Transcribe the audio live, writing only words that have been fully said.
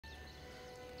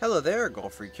Hello there, Goal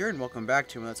Freak here, and welcome back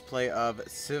to a Let's Play of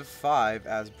Civ 5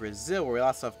 as Brazil, where we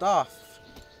last left off.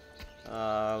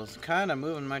 I was kind of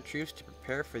moving my troops to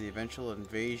prepare for the eventual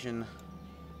invasion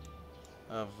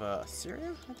of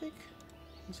Syria, I think?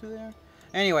 That's who they are?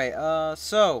 Anyway,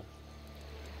 so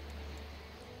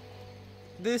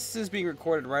this is being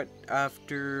recorded right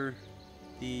after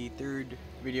the third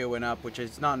video went up, which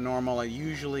is not normal. I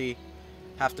usually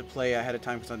have to play ahead of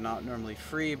time because I'm not normally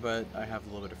free, but I have a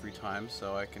little bit of free time,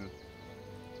 so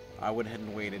I went ahead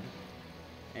and waited.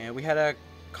 And we had a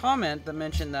comment that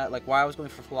mentioned that, like, why I was going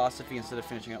for philosophy instead of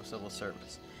finishing up civil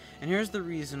service. And here's the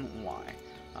reason why.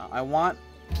 I want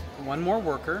one more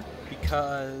worker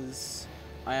because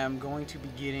I am going to be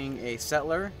getting a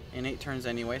settler in 8 turns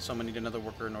anyway, so I'm going to need another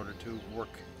worker in order to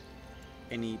work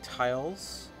any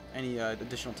tiles, any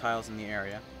additional tiles in the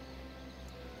area.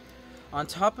 On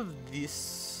top of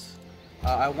this,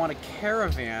 I want a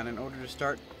caravan in order to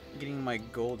start getting my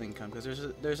gold income, because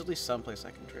there's at least some place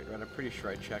I can trade, right? I'm pretty sure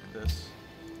I checked this.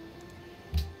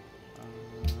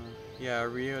 Yeah,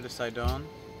 Rio de Sidon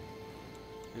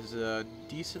is a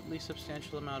decently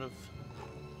substantial amount of...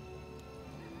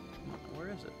 Where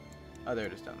is it? Oh, there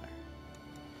it is down there.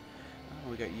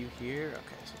 Oh, we got you here.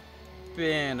 Okay, so it's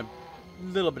been a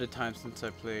little bit of time since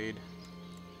I played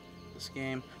this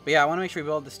game. But yeah, I want to make sure we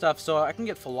build this stuff so I can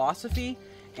get philosophy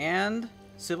and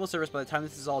civil service by the time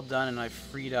this is all done and I've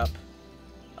freed up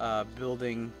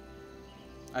and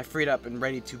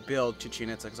ready to build Chichen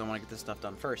Itza, because I want to get this stuff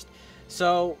done first.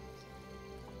 So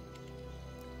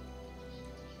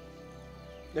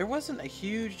there wasn't a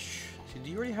huge... Do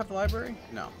you already have the library?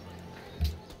 No.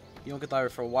 You don't get the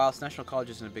library for a while, so National College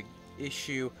isn't a big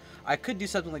issue. I could do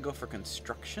something like go for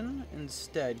construction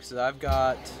instead, because I've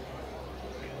got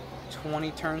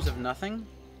 20 turns of nothing.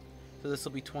 So this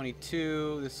will be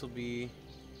 22, this will be...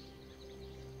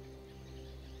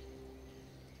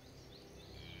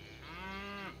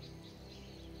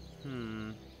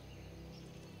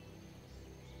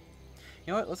 You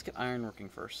know what, let's get ironworking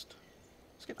first.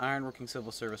 Let's get ironworking,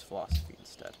 civil service, philosophy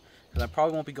instead, because I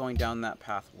probably won't be going down that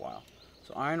path a while.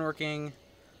 So ironworking,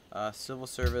 civil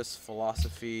service,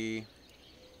 philosophy,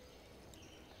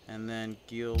 and then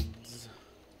guilds,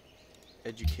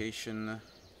 education,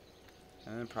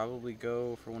 and then probably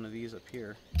go for one of these up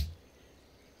here.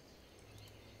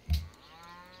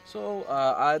 So,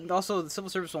 also the civil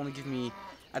service will only give me,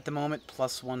 at the moment,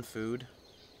 +1 food,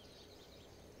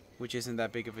 which isn't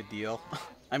that big of a deal.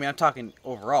 I mean, I'm talking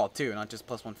overall too, not just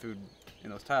 +1 food in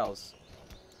those tiles.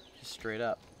 Just straight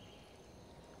up.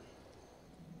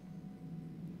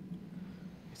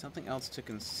 Something else to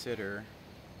consider,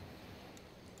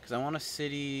 because I want a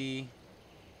city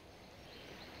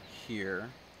here.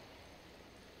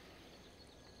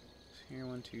 So here,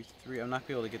 1, 2, 3. I'm not gonna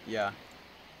be able to get. Yeah,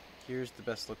 here's the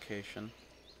best location.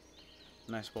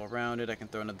 Nice, well-rounded. I can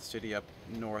throw another city up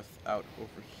north, out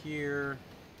over here.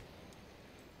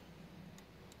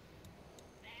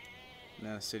 And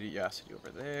then a city, yeah, city over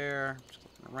there. Just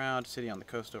looking around. City on the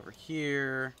coast over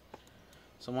here.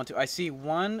 So 1, 2. I see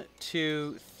 1,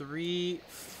 2, 3,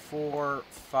 4,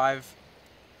 5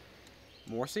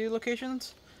 more city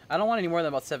locations. I don't want any more than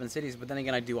about 7 cities, but then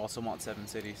again, I do also want 7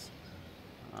 cities.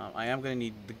 I am going to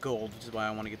need the gold, which is why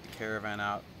I want to get the caravan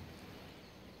out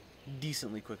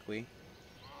decently quickly.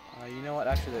 You know what?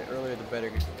 Actually, the earlier the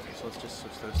better. So let's just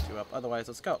switch those 2 up. Otherwise,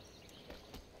 let's go.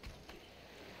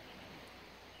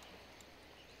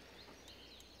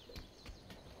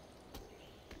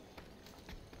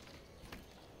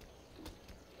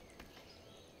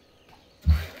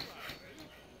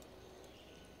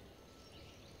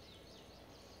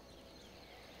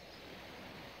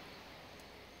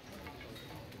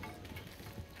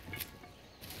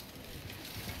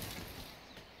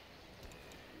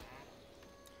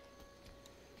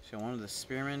 So one of the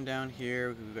spearmen down here,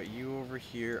 we've got you over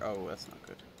here. Oh, that's not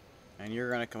good. And you're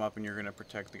going to come up and you're going to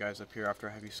protect the guys up here after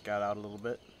I have you scout out a little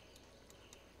bit.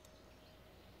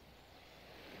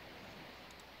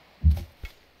 So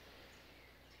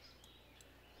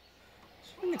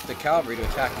I can get the cavalry to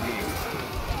attack me.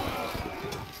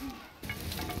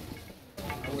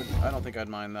 I don't think I'd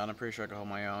mind that. I'm pretty sure I can hold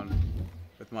my own.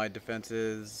 With my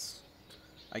defenses,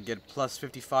 I get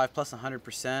 +55,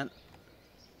 +100%.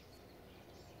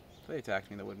 If they attacked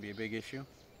me, that wouldn't be a big issue.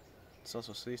 It's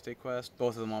also a city-state quest.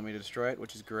 Both of them want me to destroy it,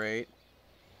 which is great.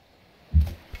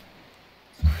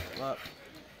 Up.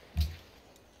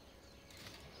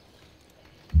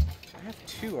 I have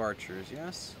 2 archers,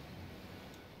 yes?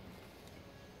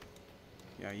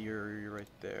 Yeah, you're right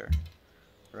there.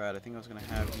 Right, I think I was going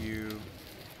to have you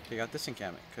take out this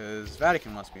encampment, because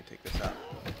Vatican wants me to take this out.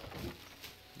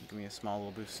 Give me a small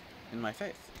little boost in my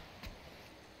faith.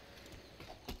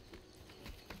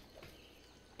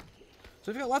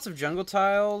 So we've got lots of jungle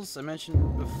tiles. I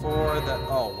mentioned before that...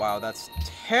 Oh, wow, that's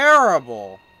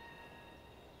terrible!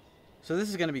 So this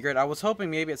is going to be great. I was hoping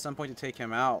maybe at some point to take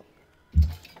him out.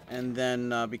 And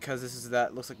then, because this is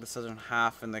that... Looks like the southern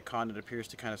half, and the continent appears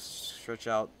to kind of stretch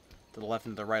out to the left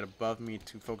and to the right above me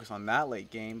to focus on that late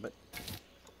game. But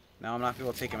now I'm not going to be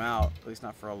able to take him out. At least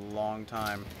not for a long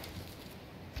time.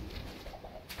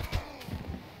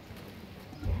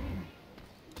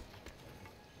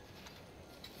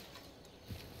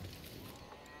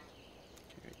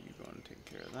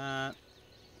 That.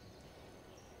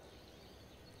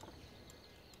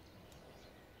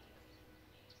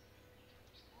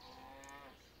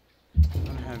 I'm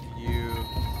gonna have you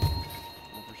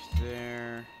over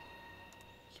there.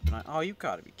 Keep an eye. Oh, you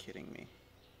gotta be kidding me.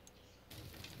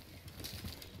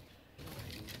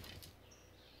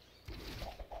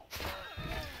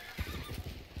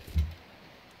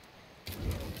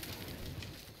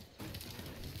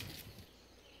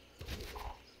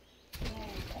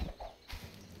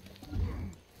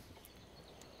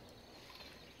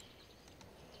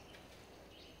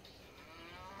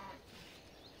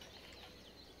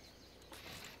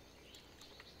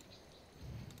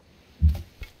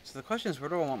 So the question is, where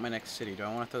do I want my next city? Do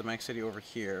I want to throw my next city over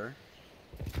here?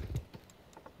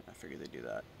 I figured they'd do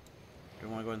that. Do I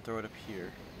want to go and throw it up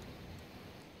here?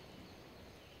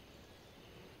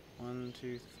 1,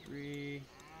 2, 3.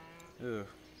 Ooh.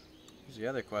 Here's the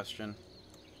other question.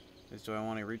 Is do I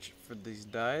want to reach for these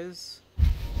dies?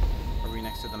 Or are we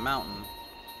next to the mountain?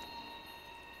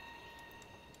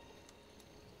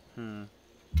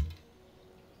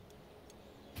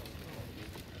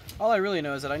 All I really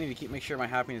know is that I need to make sure my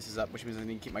happiness is up, which means I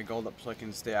need to keep my gold up so I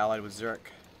can stay allied with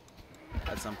Zurich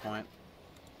at some point.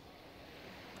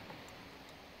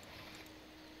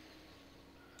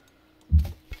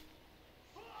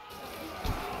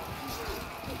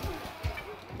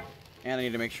 And I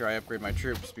need to make sure I upgrade my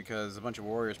troops because a bunch of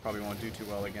warriors probably won't do too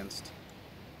well against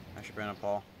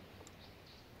Ashurbanipal.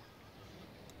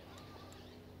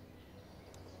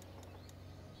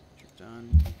 You're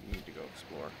done. You need to go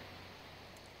explore.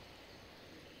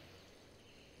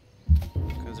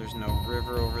 Because there's no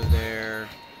river over there.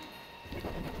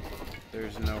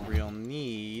 There's no real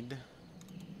need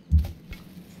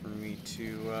for me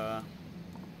to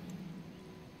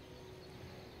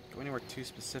go anywhere too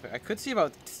specific. I could see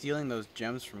about stealing those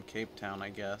gems from Cape Town, I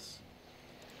guess.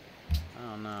 I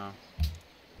don't know.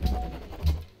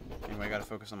 Anyway, I gotta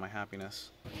focus on my happiness.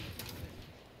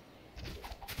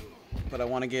 But I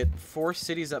want to get 4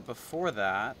 cities up before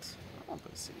that. I won't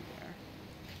put a city there.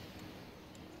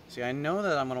 See, I know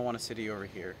that I'm going to want a city over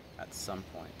here at some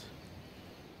point.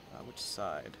 Which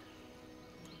side?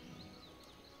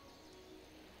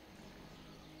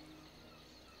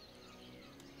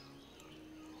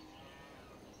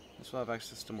 This will have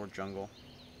access to more jungle.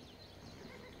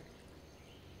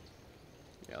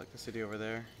 Yeah, like the city over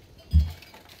there.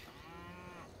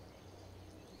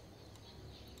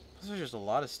 Plus there's just a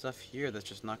lot of stuff here that's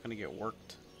just not going to get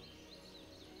worked.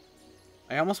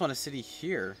 I almost want a city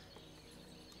here.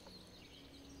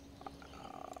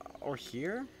 Or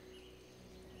here?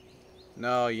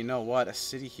 No, you know what? A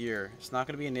city here. It's not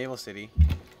going to be a naval city.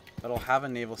 But I'll have a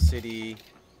naval city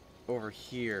over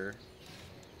here.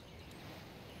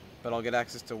 But I'll get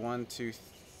access to 1, 2,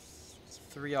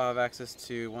 3. I'll have access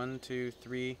to 1, 2,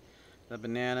 3. The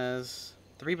bananas.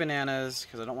 3 bananas,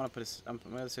 because I don't want to put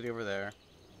a city over there.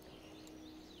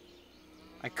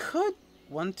 I could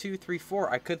 1, 2, 3,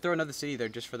 4. I could throw another city there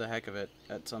just for the heck of it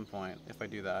at some point if I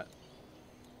do that.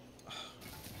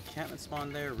 Encampment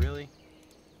spawn there, really?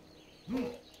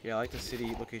 Yeah, I like the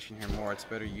city location here more. It's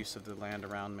better use of the land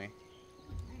around me.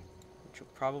 Which will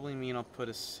probably mean I'll put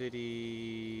a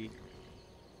city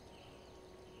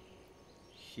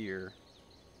here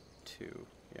too.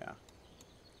 Yeah.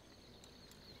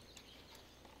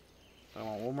 But I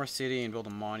want one more city and build a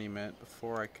monument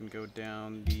before I can go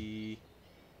down the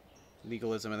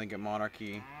legalism and then get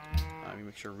monarchy. Let me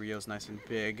make sure Rio's nice and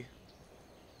big.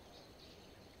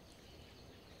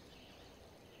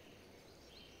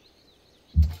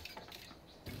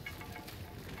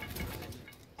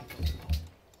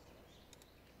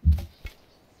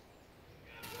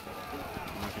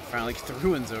 Finally get the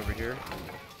ruins over here.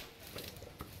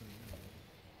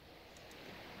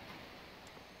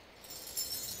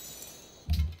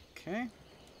 Okay.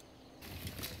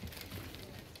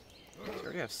 I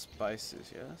already have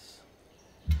spices, yes.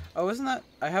 Oh, isn't that...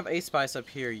 I have a spice up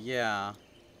here, yeah.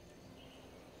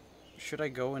 Should I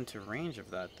go into range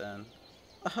of that then?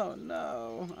 Oh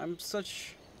no, I'm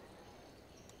such...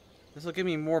 This will give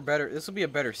me more better... This will be a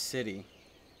better city.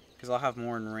 Because I'll have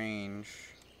more in range.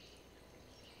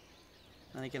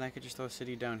 And again, I could just throw a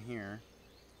city down here.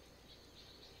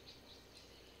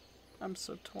 I'm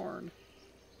so torn.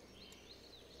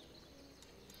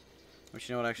 But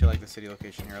you know what? I actually like the city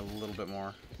location here a little bit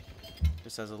more.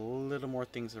 Just has a little more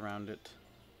things around it.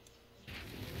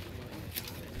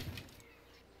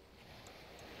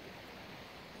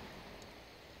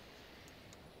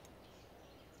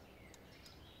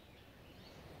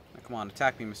 Now, come on,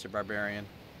 attack me, Mr. Barbarian.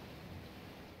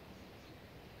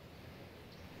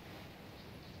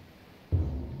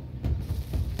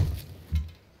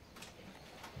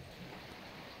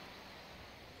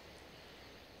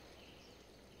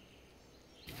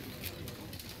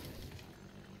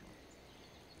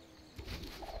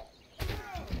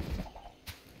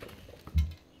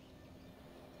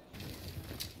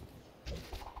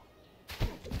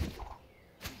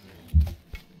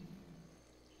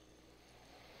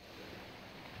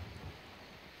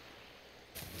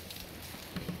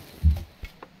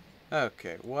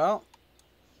 Okay, well.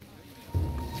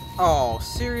 Oh,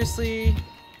 seriously?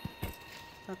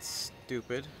 That's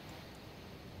stupid.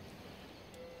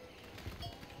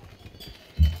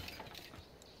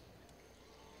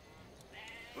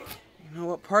 You know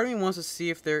what? Part of me wants to see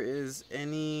if there is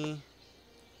any...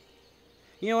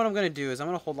 You know what I'm going to do is I'm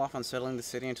going to hold off on settling the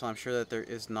city until I'm sure that there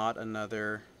is not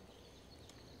another...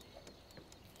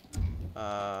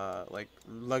 like,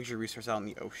 luxury resource out in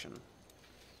the ocean.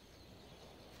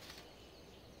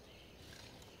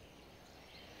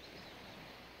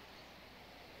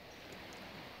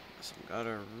 Some god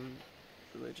of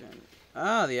religion.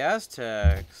 Ah, the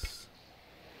Aztecs.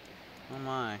 Oh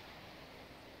my.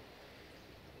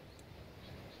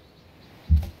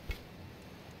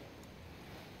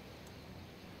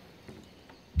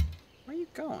 Where are you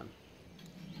going?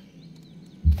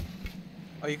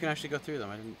 Oh, you can actually go through them.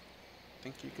 I didn't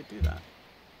think you could do that.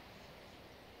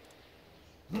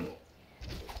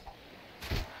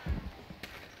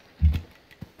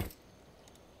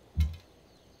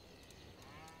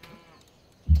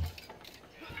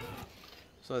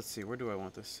 So let's see, where do I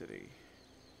want this city?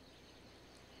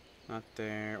 Not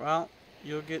there. Well,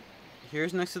 you'll get...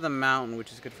 Here's next to the mountain,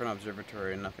 which is good for an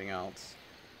observatory and nothing else.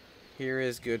 Here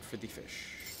is good for the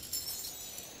fish.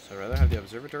 So I'd rather have the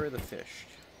observatory or the fish.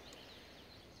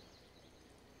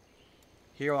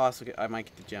 Here I'll also get... I might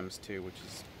get the gems too, which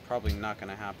is probably not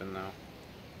going to happen though.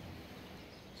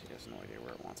 So he has no idea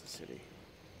where it wants a city.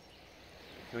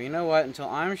 Well, you know what? Until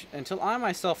I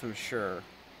myself am sure...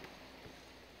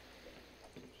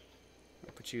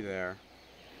 Put you there.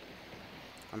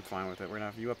 I'm fine with it. We're gonna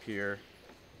have you up here.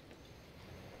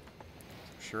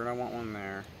 I'm sure I want one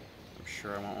there. I'm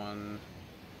sure I want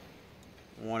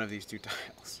one of these two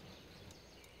tiles.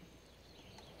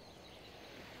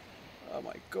 Oh,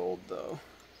 my gold though.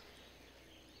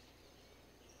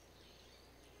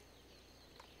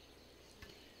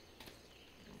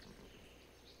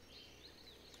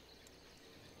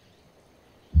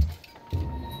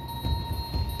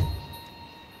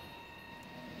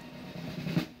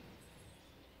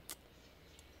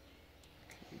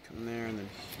 There and then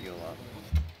heal up.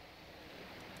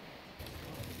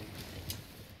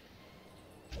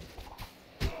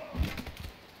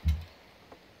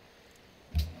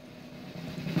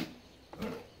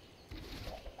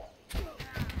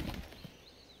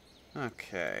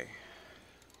 Okay.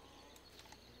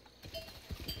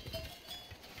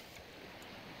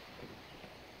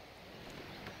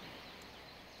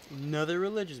 Another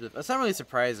religious bit. That's not really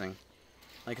surprising.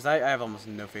 Like, cause I have almost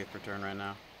no faith per turn right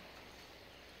now.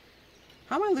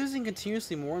 How am I losing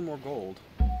continuously more and more gold?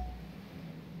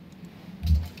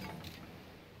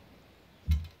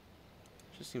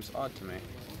 Just seems odd to me.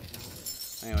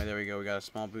 Anyway, there we go. We got a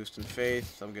small boost in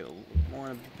faith. I'll get a little more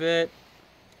in a bit.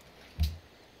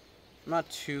 I'm not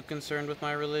too concerned with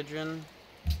my religion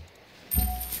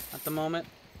at the moment.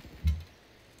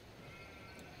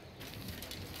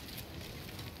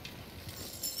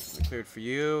 I cleared for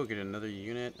you. Get another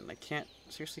unit, and I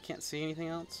seriously can't see anything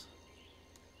else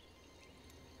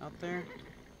out there.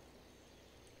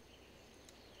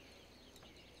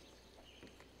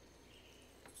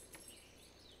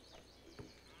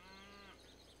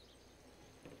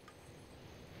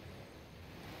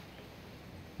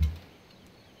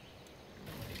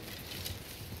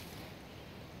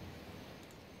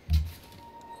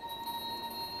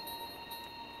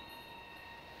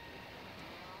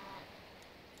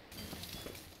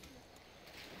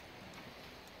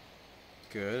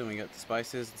 Good, and we got the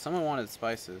spices. Someone wanted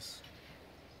spices.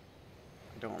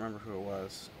 I don't remember who it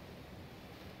was.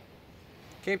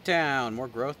 Cape Town! More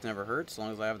growth never hurts, as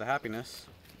long as I have the happiness.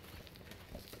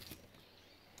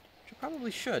 Which I probably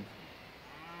should.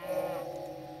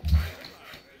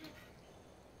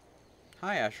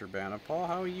 Hi, Ashurbanipal.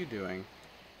 How are you doing?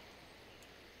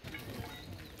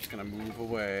 Just gonna move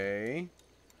away.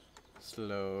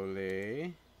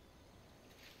 Slowly.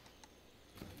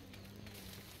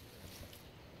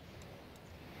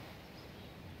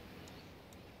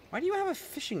 Why do you have a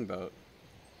fishing boat?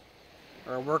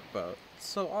 Or a workboat? It's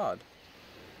so odd.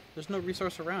 There's no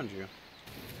resource around you.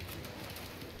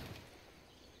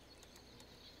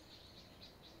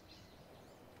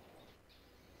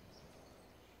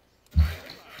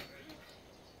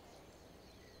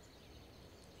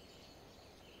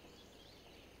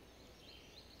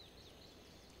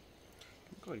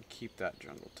 Go ahead and keep that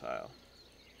jungle tile.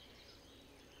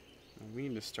 And we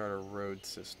need to start a road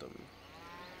system.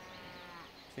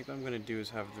 I think what I'm going to do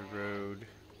is have the road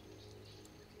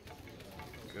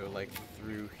go like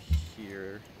through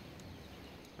here.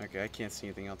 Okay, I can't see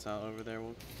anything else out over there.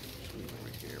 We'll just move over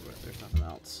here, but there's nothing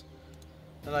else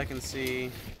that I can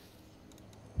see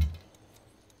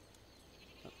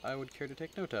that I would care to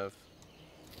take note of.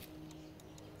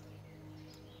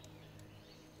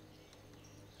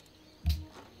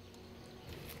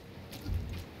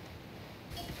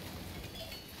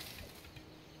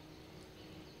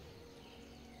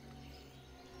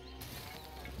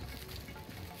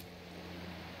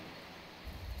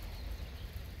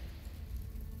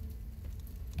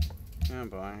 Oh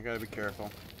boy, I gotta be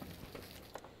careful.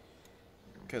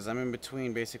 Because I'm in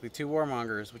between basically two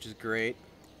warmongers, which is great.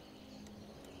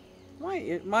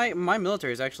 My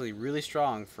military is actually really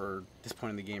strong for this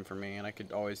point in the game for me, and I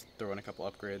could always throw in a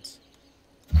couple upgrades.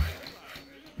 Yeah,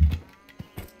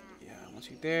 once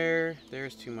you're there,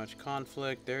 there's too much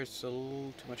conflict. There's a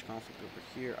little too much conflict over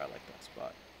here. I like that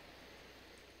spot.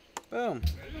 Boom.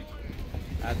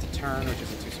 Adds a turn, which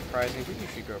isn't too surprising. We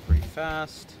usually grow pretty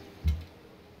fast.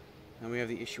 And we have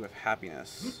the issue of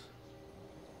happiness.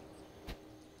 I'm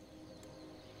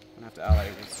gonna have to ally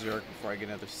with Zerg before I get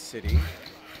another city.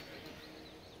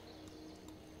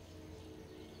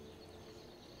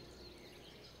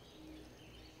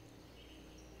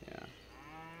 Yeah.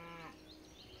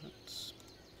 Let's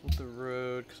build the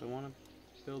road because I want to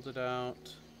build it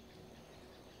out.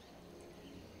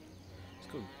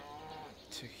 Let's go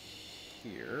to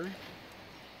here.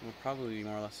 We'll probably be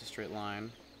more or less a straight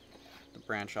line to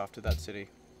branch off to that city.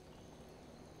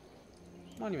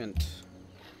 Monument.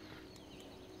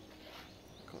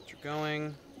 Culture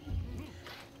going.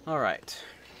 Alright.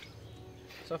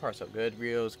 So far so good.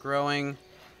 Rio's growing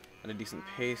at a decent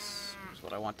pace. That's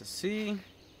what I want to see.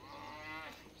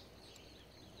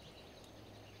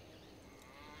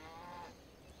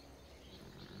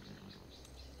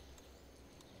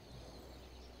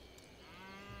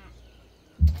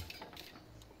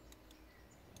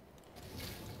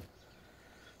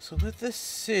 So with this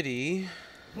city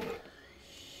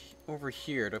over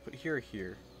here, do I put here or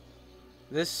here?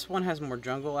 This one has more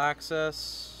jungle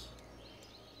access.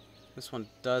 This one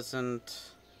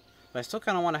doesn't. But I still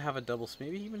kind of want to have a double,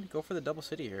 maybe even go for the double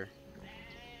city here.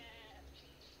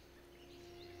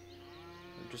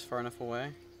 They're just far enough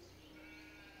away.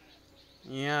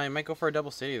 Yeah, I might go for a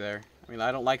double city there. I mean,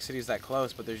 I don't like cities that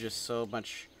close, but there's just so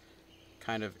much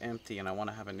kind of empty, and I want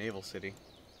to have a naval city.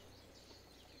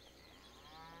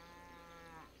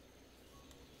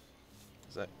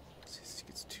 That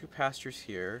gets 2 pastures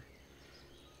here,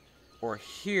 or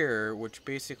here, which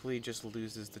basically just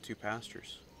loses the 2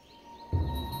 pastures.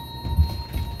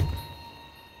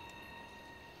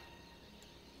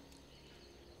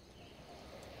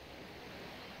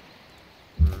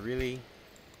 Really?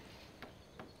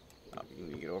 Oh, we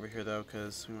need to get over here though,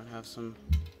 because we might have some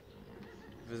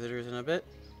visitors in a bit.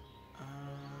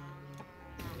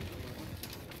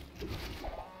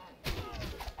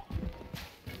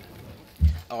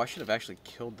 Oh, I should have actually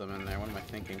killed them in there. What am I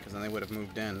thinking? Because then they would have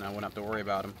moved in. I wouldn't have to worry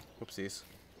about them. Whoopsies.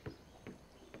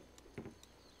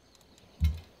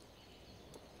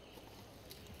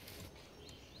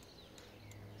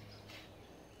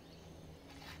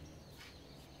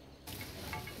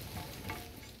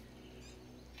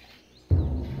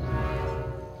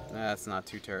 That's not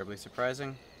too terribly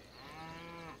surprising.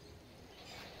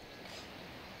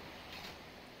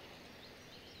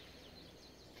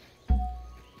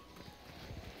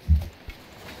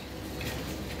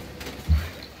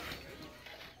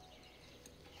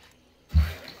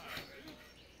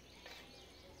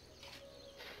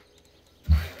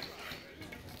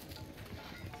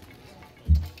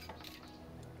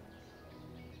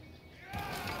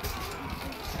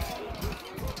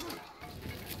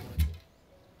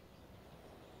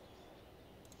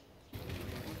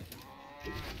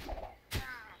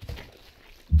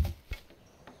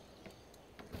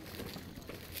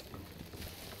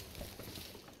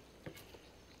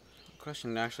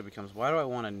 question actually becomes, why do I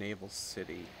want a naval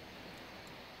city?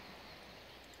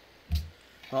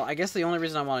 Well, I guess the only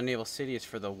reason I want a naval city is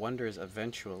for the wonders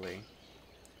eventually.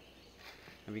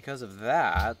 And because of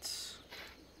that,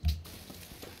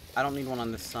 I don't need one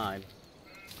on this side.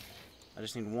 I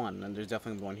just need one, and there's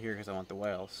definitely one here because I want the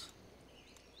whales.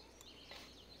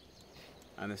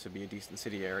 And this would be a decent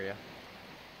city area.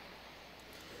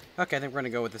 Okay, I think we're going to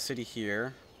go with the city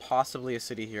here. Possibly a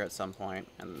city here at some point,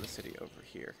 and then the city over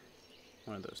here.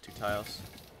 One of those two tiles.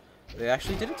 They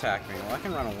actually did attack me. Well, I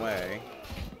can run away.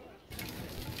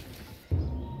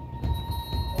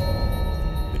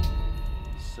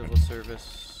 Civil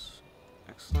service.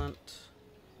 Excellent.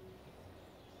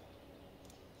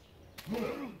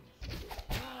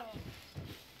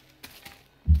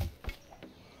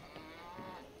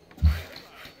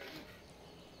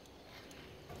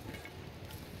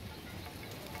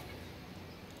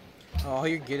 Oh, all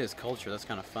you get is culture. That's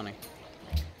kind of funny.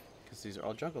 Because these are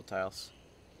all jungle tiles.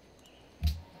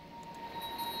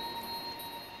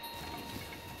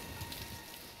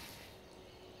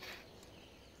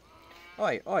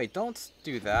 Oi, don't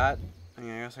do that. I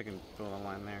mean, I guess I can build a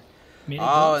line there.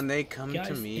 Oh, and they come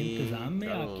to me. Gotta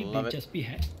love it.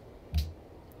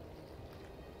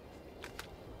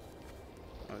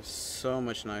 That was so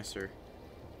much nicer.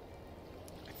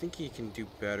 I think he can do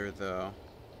better, though.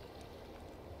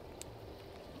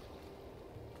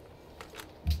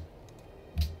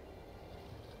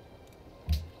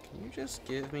 Can you just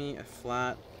give me a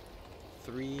flat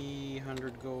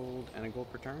 300 gold and a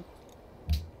gold per turn?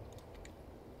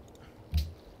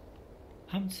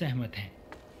 हम सहमत हैं.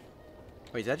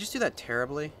 Wait, did I just do that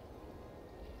terribly?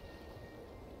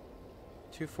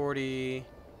 240,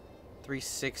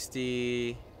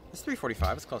 360. That's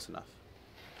 345. It's close enough.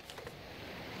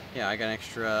 Yeah, I got an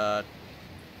extra,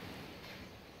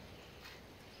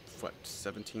 what,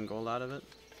 17 gold out of it?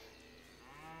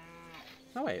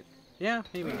 Oh, wait. Yeah,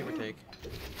 maybe give or take.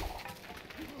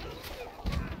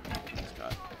 It's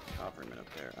got government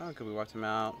up there. Oh, could we walk him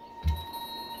out?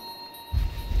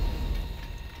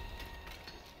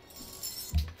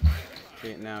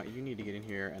 Okay, now you need to get in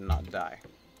here and not die.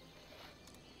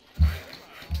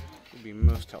 Would be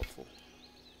most helpful.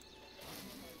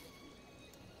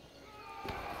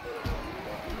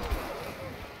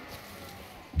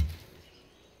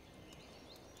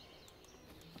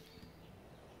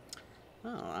 Oh,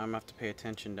 I'm gonna have to pay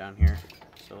attention down here.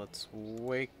 So let's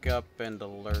wake up and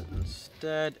alert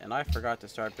instead. And I forgot to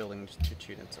start building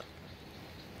students up.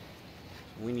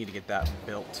 We need to get that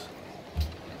built.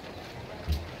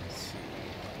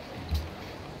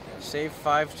 Save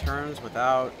 5 turns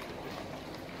without...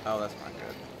 Oh, that's not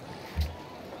good.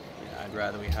 Yeah, I'd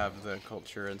rather we have the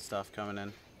culture and stuff coming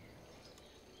in.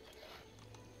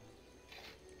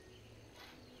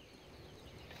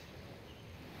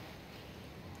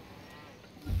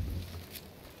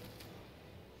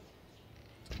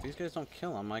 So if these guys don't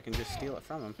kill him, I can just steal it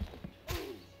from him.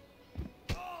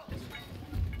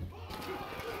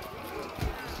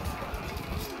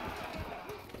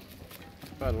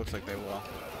 But it looks like they will.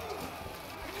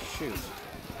 Shoot.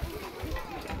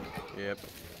 Yep.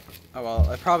 Oh well,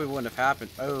 that probably wouldn't have happened.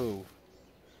 Oh.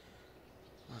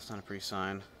 That's not a pretty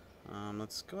sign.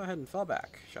 Let's go ahead and fall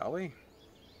back, shall we?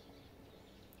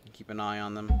 Keep an eye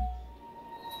on them.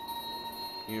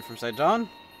 Unit from side dawn.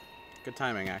 Good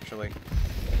timing, actually.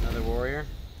 Another warrior.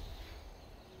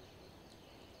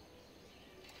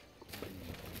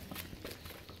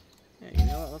 Yeah, you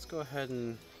know what? Let's go ahead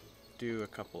and do a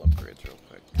couple upgrades real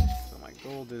quick. So my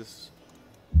gold is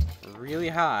really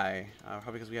high.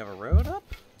 Probably because we have a road up?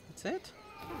 That's it?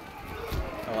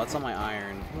 Oh, that's on my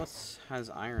iron. Who else has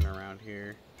iron around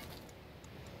here?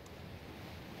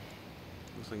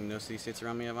 Looks like no city states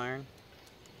around me have iron.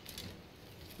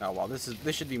 Oh well, this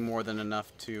should be more than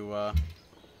enough to a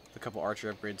couple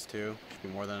archer upgrades too. Should be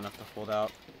more than enough to hold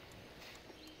out.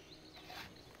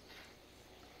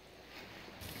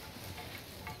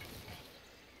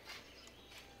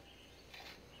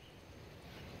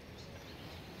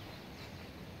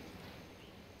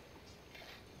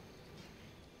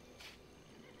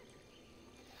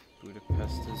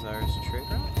 Budapest desires trade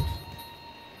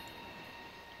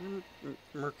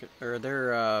route.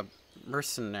 They're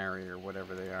mercenary or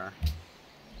whatever they are.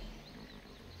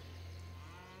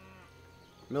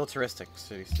 Militaristic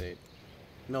city-state.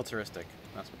 Militaristic.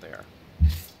 That's what they are.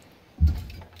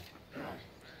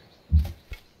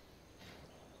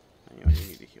 Anyway, you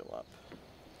need to heal up.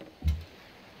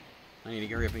 I need to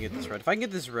hurry up and get this road. If I can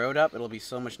get this road up, it'll be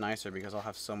so much nicer because I'll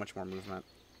have so much more movement.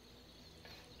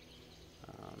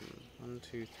 1,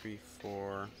 2, 3,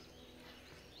 4,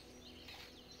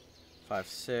 5,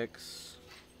 6.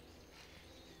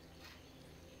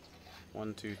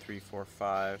 1, 2, 3, 4,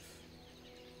 5.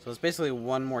 So it's basically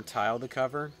one more tile to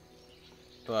cover,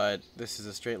 but this is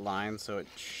a straight line, so it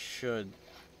should,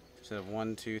 instead of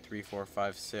 1, 2, 3, 4,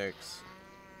 5, 6,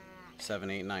 7,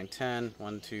 8, 9, 10,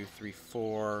 1, 2, 3,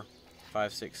 4,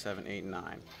 5, 6, 7, 8,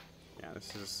 9. Yeah,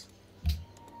 this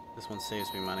one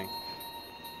saves me money.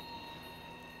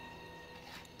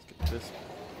 Let's get this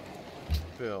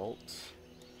built.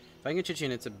 If I can get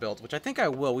Chichen Itza built, which I think I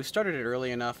will. We started it early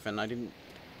enough, and I didn't.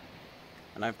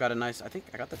 And I've got a nice. I think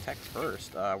I got the tech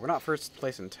first. We're not first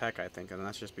place in tech, I think, and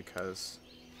that's just because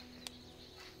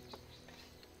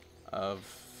of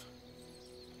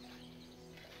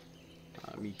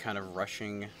me kind of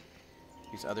rushing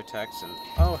these other techs. And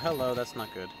oh, hello, that's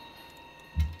not good.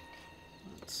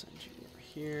 Let's send you over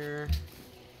here.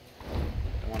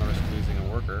 Don't want to risk losing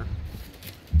a worker.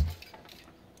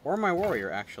 Or my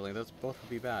warrior, actually. Those both would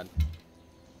be bad.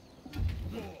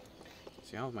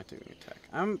 See, how am I doing attack?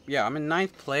 I'm in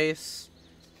 9th place.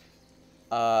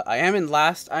 I am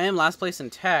last place in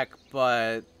tech,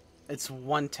 but it's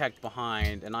 1 tech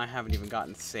behind, and I haven't even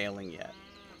gotten sailing yet.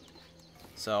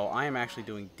 So I am actually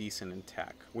doing decent in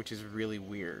tech, which is really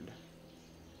weird.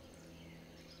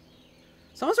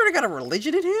 Someone's already got a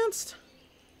religion enhanced?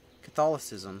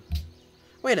 Catholicism.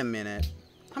 Wait a minute.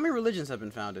 How many religions have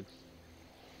been founded?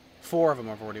 4 of them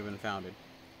have already been founded.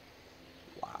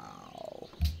 Wow.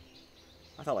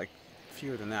 I thought like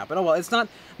fewer than that. But oh well, it's not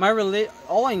my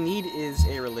all I need is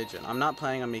a religion. I'm not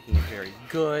planning on making it very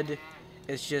good.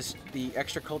 It's just the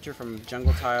extra culture from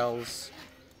jungle tiles.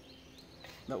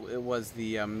 That it was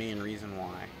the main reason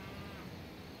why.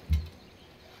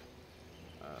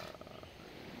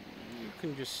 You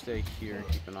can just stay here and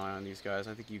keep an eye on these guys.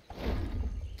 I think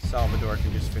Salvador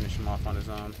can just finish him off on his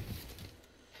own.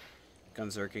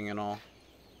 Gunzerking and all.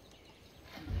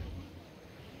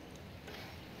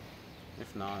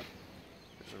 If not,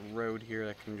 there's a road here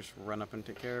that can just run up and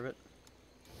take care of it.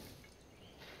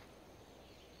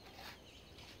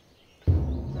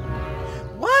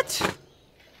 What?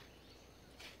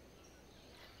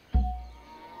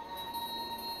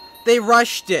 They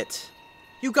rushed it.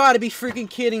 You gotta be freaking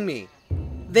kidding me.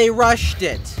 They rushed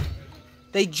it.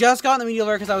 They just got in the medial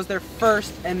alert because I was there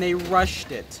first and they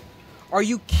rushed it. Are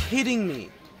you kidding me?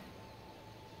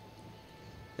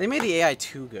 They made the AI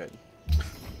too good.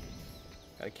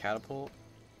 Got a catapult.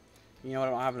 You know what?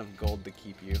 I don't have enough gold to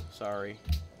keep you. Sorry.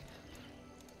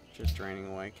 Just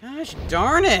draining away. Gosh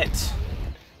darn it!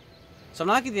 So I'm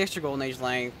not getting the extra golden age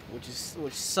length,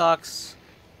 which sucks.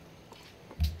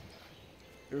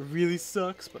 It really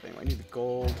sucks. But anyway, I need the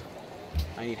gold.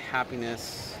 I need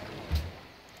happiness.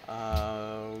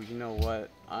 You know what?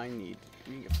 I need.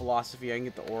 You can get philosophy. I can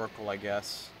get the oracle, I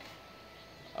guess.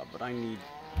 But I need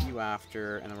you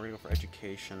after, and then we're gonna go for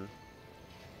education.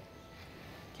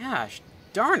 Gosh,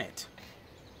 darn it!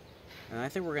 And I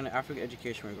think we're gonna, after we get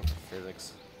education, we're gonna go for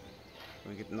physics.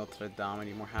 We get Notre Dame. I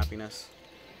need more happiness.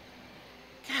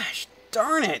 Gosh,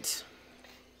 darn it!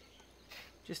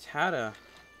 Just had a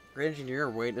great engineer.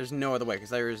 Wait, there's no other way,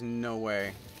 because there is no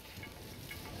way.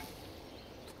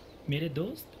 मेरे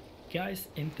दोस्त, क्या इस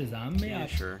इंतजाम में Yeah, आप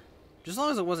sure. Just as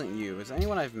long as it wasn't you. Is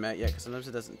anyone I've met yet? Because sometimes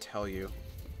it doesn't tell you.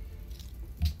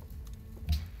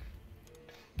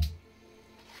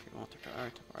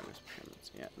 Alright,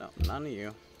 pyramids. Yeah, no, none of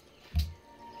you.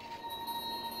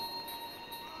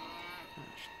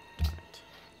 Gosh, darn it.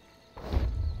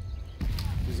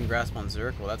 Losing grasp on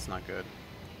Zurich? Well, that's not good.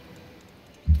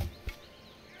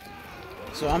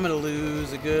 So I'm gonna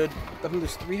lose I'm gonna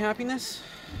lose 3 happiness.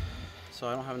 So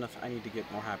I don't have enough. I need to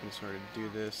get more happiness in order to do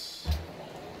this.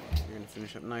 You're gonna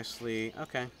finish up nicely.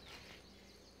 Okay.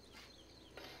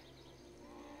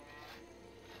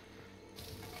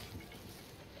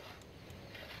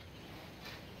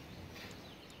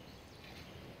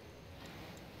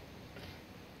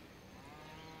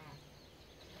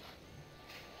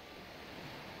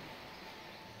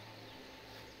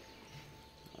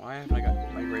 Why haven't I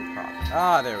got my great prop?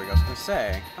 Ah, there we go. I was gonna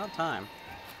say, about time.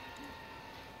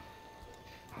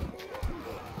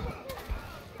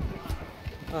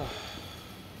 Oh.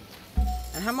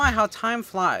 And how time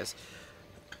flies.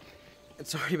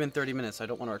 It's already been 30 minutes. I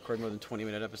don't want to record more than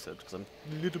 20-minute episodes because I'm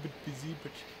a little bit busy.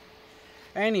 But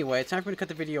anyway, it's time for me to cut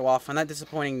the video off. On that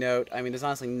disappointing note, I mean, there's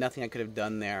honestly nothing I could have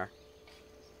done there.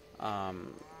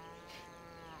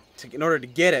 In order to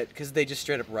get it, because they just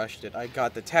straight up rushed it. I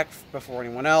got the tech before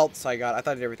anyone else. I thought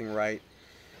I did everything right.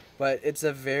 But it's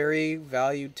a very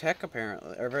valued tech,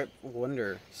 apparently, or very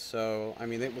wonder. So, I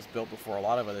mean, it was built before a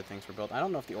lot of other things were built. I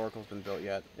don't know if the Oracle's been built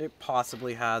yet. It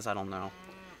possibly has. I don't know.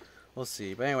 We'll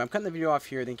see. But anyway, I'm cutting the video off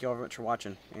here. Thank you all very much for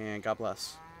watching, and God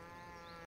bless.